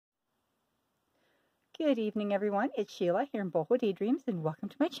Good evening, everyone. It's Sheila here in Bohodaydreams, and welcome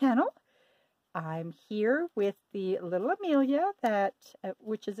to my channel. I'm here with the little Amelia,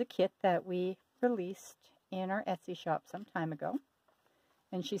 which is a kit that we released in our Etsy shop some time ago.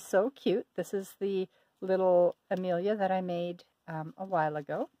 And she's so cute. This is the little Amelia that I made a while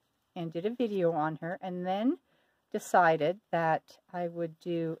ago and did a video on her, and then decided that I would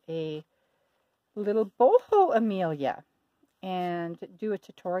do a little boho Amelia and do a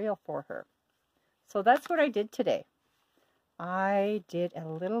tutorial for her. So that's what I did today. I did a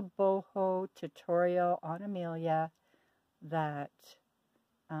little boho tutorial on Amelia that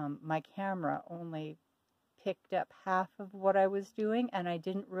my camera only picked up half of what I was doing, and I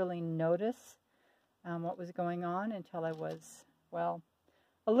didn't really notice what was going on until I was, well,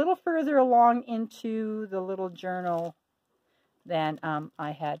 a little further along into the little journal than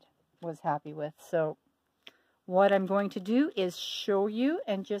I was happy with. So what I'm going to do is show you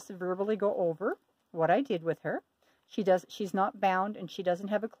and just verbally go over what I did with her. She's not bound and she doesn't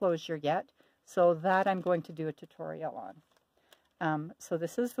have a closure yet, so that I'm going to do a tutorial on. So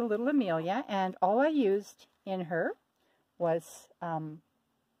this is the little Amelia, and all I used in her was some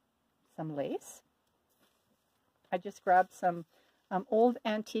lace. I just grabbed some old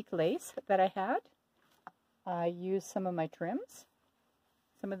antique lace that I had. I used some of my trims,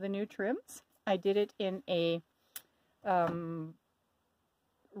 some of the new trims. I did it in a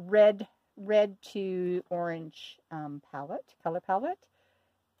red to orange color palette,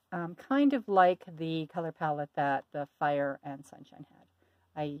 kind of like the color palette that the Fire and Sunshine had.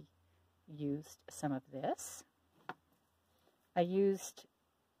 I used some of this. I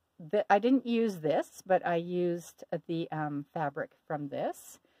didn't use this, but I used the fabric from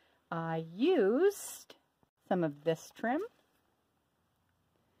this. I used some of this trim.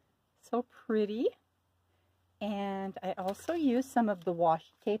 So pretty. And I also used some of the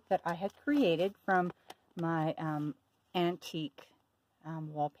washi tape that I had created from my antique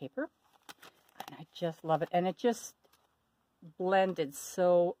wallpaper. And I just love it. And it just blended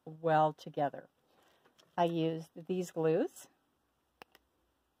so well together. I used these glues.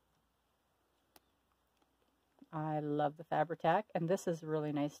 I love the Fabri-Tac. And this is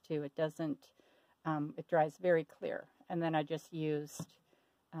really nice too. It doesn't, it dries very clear. And then I just used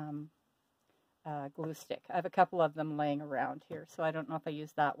glue stick. I have a couple of them laying around here, so I don't know if I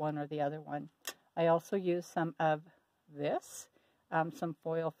used that one or the other one. I also used some of this, some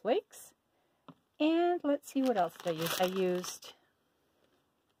foil flakes, and let's see what else did I use. I used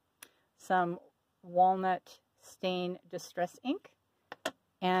some walnut stain distress ink,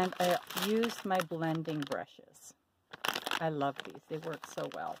 and I used my blending brushes. I love these. They work so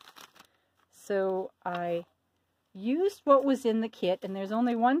well. So I used what was in the kit, and there's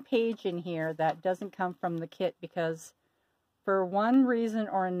only one page in here that doesn't come from the kit because for one reason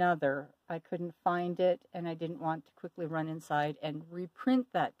or another I couldn't find it, and I didn't want to quickly run inside and reprint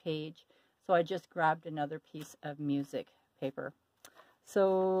that page, so I just grabbed another piece of music paper.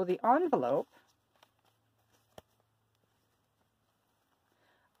 So the envelope,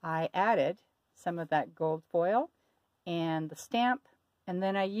 I added some of that gold foil and the stamp, and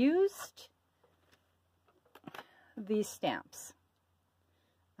then I used these stamps,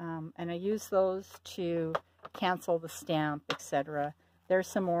 and I use those to cancel the stamp, etc. There's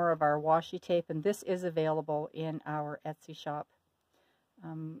some more of our washi tape, and this is available in our Etsy shop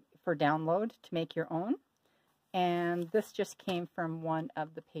for download to make your own. And this just came from one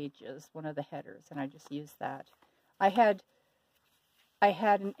of the pages, one of the headers, and I just used that. I had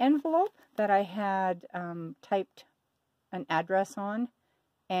an envelope that I had typed an address on,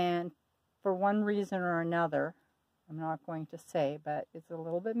 and for one reason or another, I'm not going to say, but it's a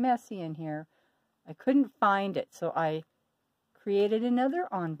little bit messy in here, I couldn't find it, so I created another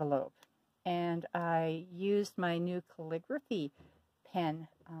envelope, and I used my new calligraphy pen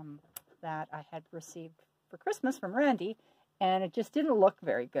that I had received for Christmas from Randy, and it just didn't look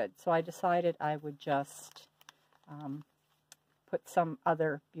very good, so I decided I would just put some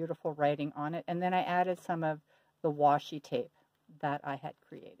other beautiful writing on it, and then I added some of the washi tape that I had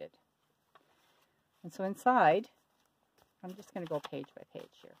created. And so inside, I'm just going to go page by page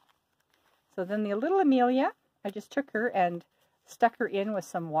here. So then the little Amelia, I just took her and stuck her in with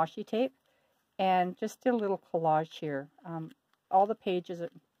some washi tape and just did a little collage here. All the pages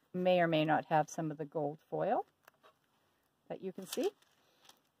may or may not have some of the gold foil that you can see.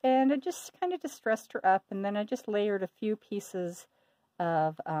 And I just kind of distressed her up, and then I just layered a few pieces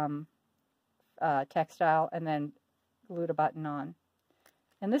of textile and then glued a button on.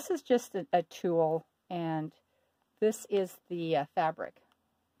 And this is just a tool, and this is the fabric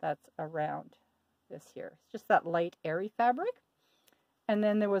that's around this here. It's just that light, airy fabric. And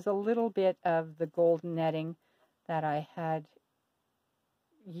then there was a little bit of the gold netting that I had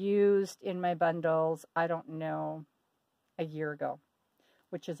used in my bundles, I don't know, a year ago,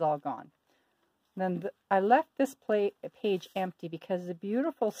 which is all gone. Then I left this page empty because the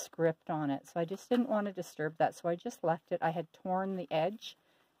beautiful script on it, so I just didn't want to disturb that, so I just left it. I had torn the edge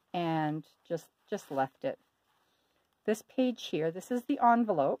and just left it. This page here, this is the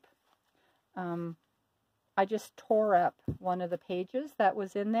envelope. I just tore up one of the pages that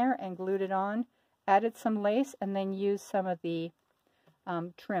was in there and glued it on, added some lace, and then used some of the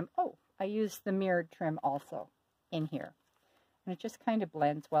trim. Oh, I used the mirrored trim also in here. And it just kind of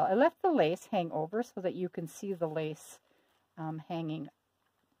blends well. I left the lace hang over so that you can see the lace hanging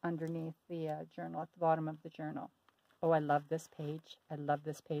underneath the journal, at the bottom of the journal. Oh, I love this page. I love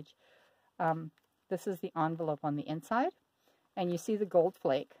this page. This is the envelope on the inside. And you see the gold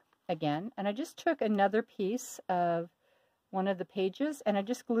flake again. And I just took another piece of one of the pages and I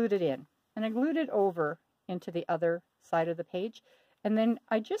just glued it in. And I glued it over into the other side of the page. And then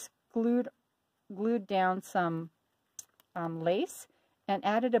I just glued down some lace and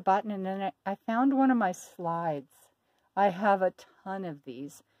added a button, and then I found one of my slides. I have a ton of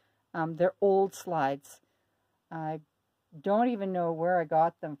these. They're old slides. I don't even know where I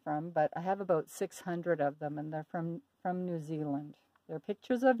got them from, but I have about 600 of them, and they're from New Zealand. They're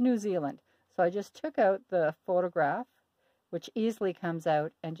pictures of New Zealand. So I just took out the photograph, which easily comes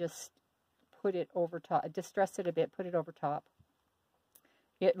out, and just put it over top, distress it a bit, put it over top.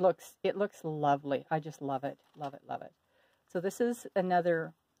 It looks lovely. I just love it, love it, love it. So this is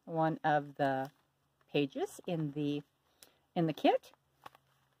another one of the pages in the kit,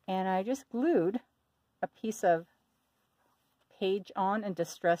 and I just glued a piece of page on and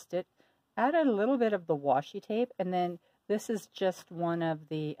distressed it, added a little bit of the washi tape, and then this is just one of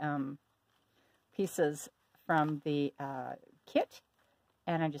the pieces from the kit,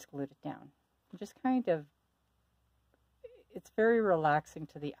 and I just glued it down. Just kind of, it's very relaxing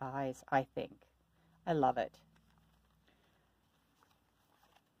to the eyes, I think. I love it.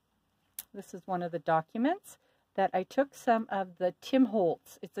 This is one of the documents that I took some of the Tim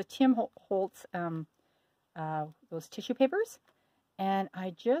Holtz. It's a Tim Holtz, those tissue papers, and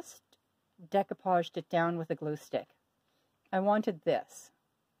I just decoupaged it down with a glue stick. I wanted this.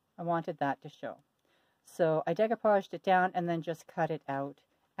 I wanted that to show. So I decoupaged it down and then just cut it out.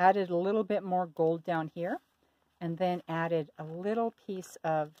 Added a little bit more gold down here, and then added a little piece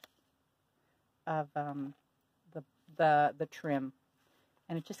of the trim.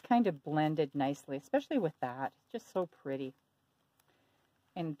 And it just kind of blended nicely, especially with that. It's just so pretty.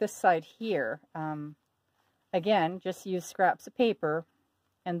 And this side here, again, just use scraps of paper.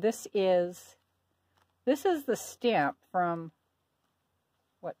 And this is the stamp from,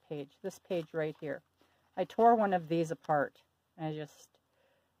 what page? This page right here. I tore one of these apart. And I just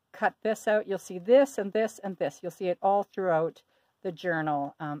cut this out. You'll see this and this and this. You'll see it all throughout the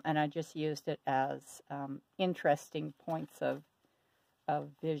journal. And I just used it as interesting points of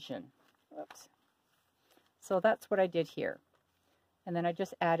vision. Whoops. So that's what I did here. And then I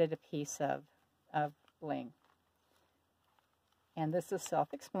just added a piece of bling. And this is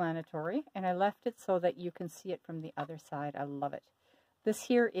self-explanatory. And I left it so that you can see it from the other side. I love it. This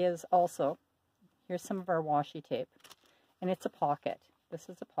here is also, here's some of our washi tape. And it's a pocket. This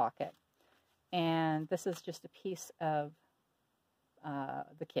is a pocket. And this is just a piece of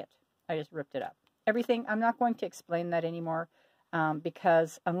the kit. I just ripped it up. Everything, I'm not going to explain that anymore.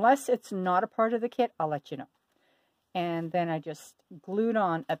 Because unless it's not a part of the kit, I'll let you know. And then I just glued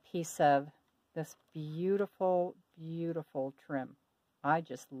on a piece of this beautiful, beautiful trim. I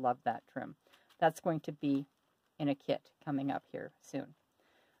just love that trim. That's going to be in a kit coming up here soon.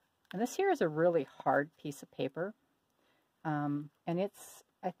 And this here is a really hard piece of paper. And it's,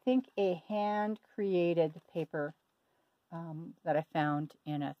 I think, a hand-created paper that I found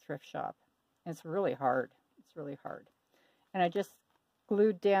in a thrift shop. And it's really hard. It's really hard. And I just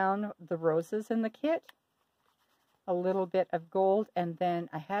glued down the roses in the kit, a little bit of gold, and then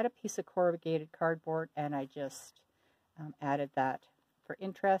I had a piece of corrugated cardboard, and I just added that for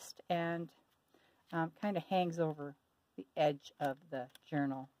interest, and kind of hangs over the edge of the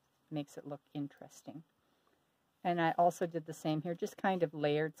journal, makes it look interesting. And I also did the same here, just kind of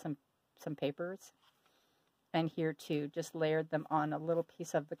layered some papers, and here too, just layered them on a little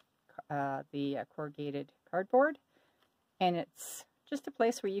piece of the corrugated cardboard. And it's just a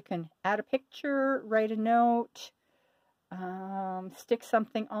place where you can add a picture, write a note, stick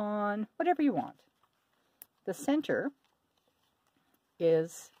something on, whatever you want. The center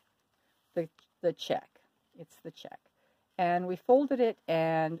is the check. It's the check. And we folded it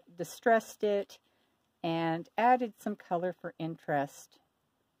and distressed it and added some color for interest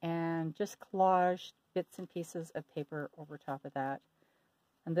and just collaged bits and pieces of paper over top of that.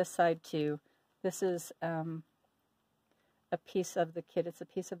 On this side too, this is a piece of the kit. It's a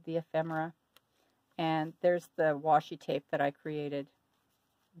piece of the ephemera, and there's the washi tape that I created.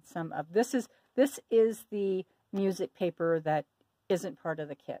 Some of this is the music paper that isn't part of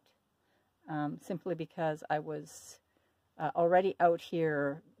the kit, simply because I was already out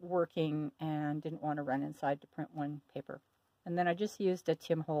here working and didn't want to run inside to print one paper. And then I just used a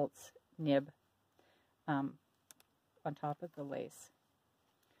Tim Holtz nib on top of the lace.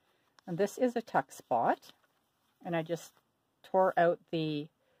 And this is a tuck spot, and I just tore out the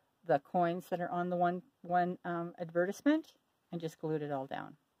coins that are on the one advertisement and just glued it all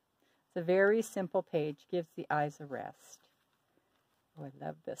down. It's a very simple page, gives the eyes a rest. Oh, I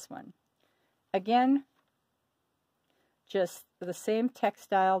love this one. Again, just the same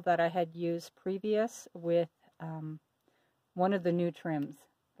textile that I had used previous with one of the new trims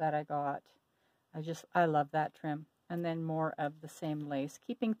that I got. I love that trim. And then more of the same lace,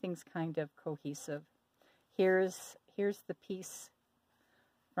 keeping things kind of cohesive. Here's the piece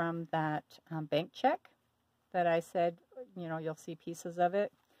from that bank check that I said, you know, you'll see pieces of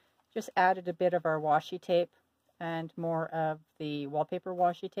it. Just added a bit of our washi tape and more of the wallpaper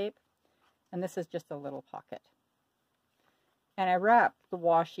washi tape. And this is just a little pocket. And I wrapped the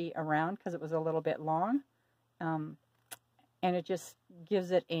washi around because it was a little bit long. And it just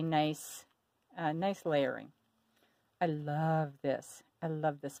gives it a nice layering. I love this. I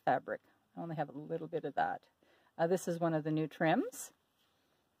love this fabric. I only have a little bit of that. This is one of the new trims.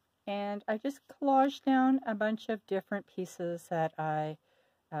 And I just collaged down a bunch of different pieces that I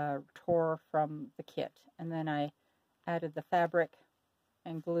tore from the kit. And then I added the fabric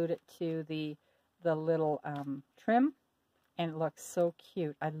and glued it to the little trim. And it looks so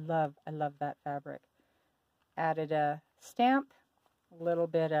cute. I love that fabric. Added a stamp, a little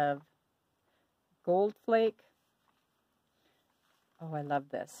bit of gold flake. Oh, I love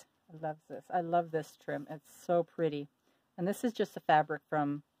this. I love this. I love this trim. It's so pretty. And this is just a fabric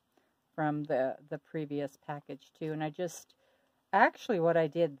from the previous package too. And actually what I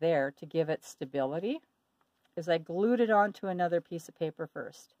did there to give it stability is I glued it onto another piece of paper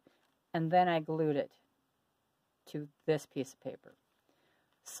first. And then I glued it to this piece of paper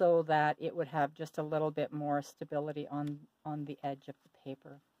so that it would have just a little bit more stability on the edge of the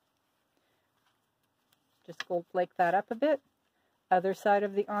paper. Just gold flake that up a bit. Other side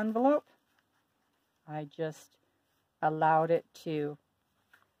of the envelope, I just allowed it to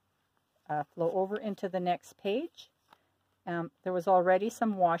flow over into the next page. There was already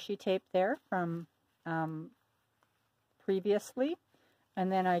some washi tape there from previously,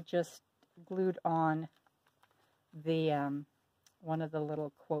 and then I just glued on the one of the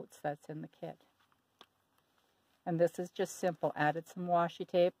little quotes that's in the kit. And this is just simple. Added some washi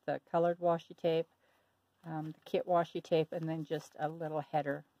tape, the colored washi tape, the kit washi tape, and then just a little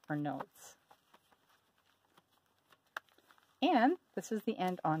header for notes. And this is the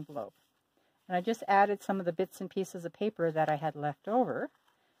end envelope. And I just added some of the bits and pieces of paper that I had left over,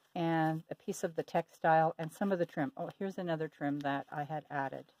 and a piece of the textile and some of the trim. Oh, here's another trim that I had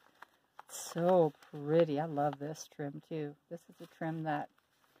added. So pretty. I love this trim too. This is a trim that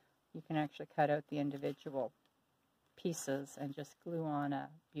you can actually cut out the individual pieces and just glue on a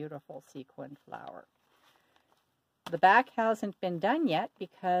beautiful sequin flower. The back hasn't been done yet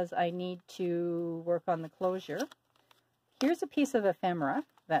because I need to work on the closure. Here's a piece of ephemera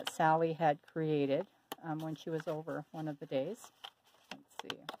that Sally had created when she was over one of the days. Let's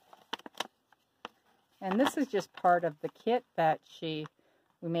see. And this is just part of the kit that we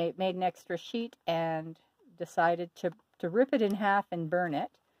made an extra sheet and decided to rip it in half and burn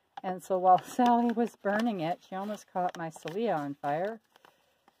it. And so while Sally was burning it, she almost caught my Sheila on fire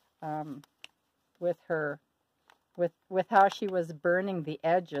with how she was burning the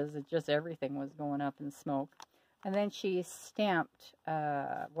edges. Everything was going up in smoke. And then she stamped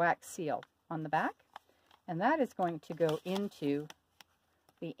wax seal on the back, and that is going to go into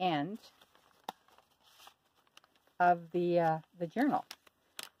the end of the journal.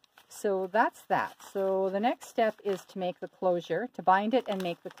 So that's that. So the next step is to make the closure, to bind it and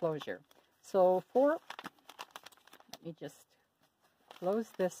make the closure. So let me just close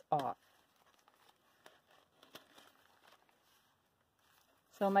this off.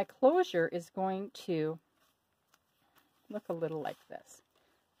 So my closure is going to look a little like this.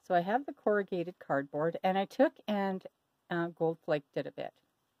 So I have the corrugated cardboard, and I took and gold flaked it a bit.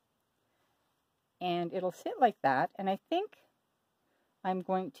 And it'll sit like that, and I think I'm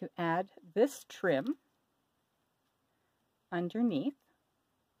going to add this trim underneath,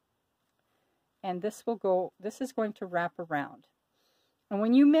 and this is going to wrap around. And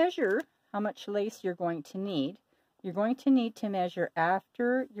when you measure how much lace you're going to need to measure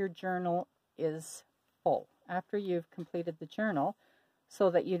after your journal is full, after you've completed the journal, so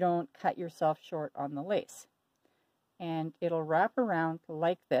that you don't cut yourself short on the lace. And it'll wrap around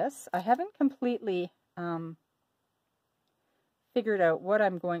like this. I haven't completely figured out what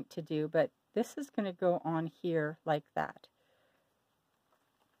I'm going to do, but this is going to go on here like that.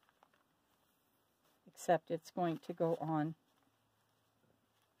 Except it's going to go on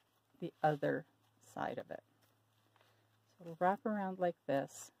the other side of it. So it'll wrap around like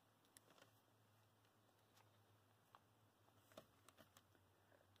this.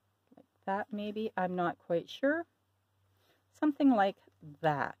 Like that maybe, I'm not quite sure. Something like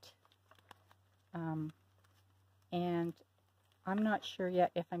that. And I'm not sure yet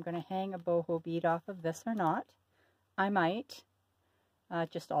if I'm going to hang a boho bead off of this or not. I might.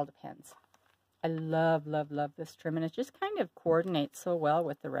 It just all depends. I love, love, love this trim, and it just kind of coordinates so well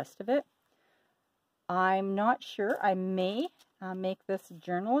with the rest of it. I'm not sure. I may make this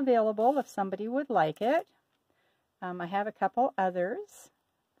journal available if somebody would like it. I have a couple others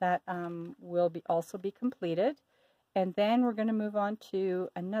that will also be completed. And then we're going to move on to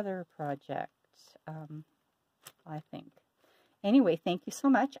another project, I think. Anyway, thank you so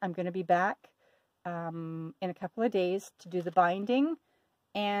much. I'm going to be back in a couple of days to do the binding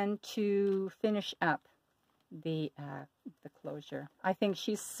and to finish up the closure. I think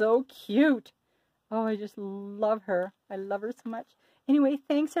she's so cute. Oh, I just love her. I love her so much. Anyway,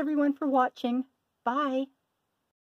 thanks everyone for watching. Bye.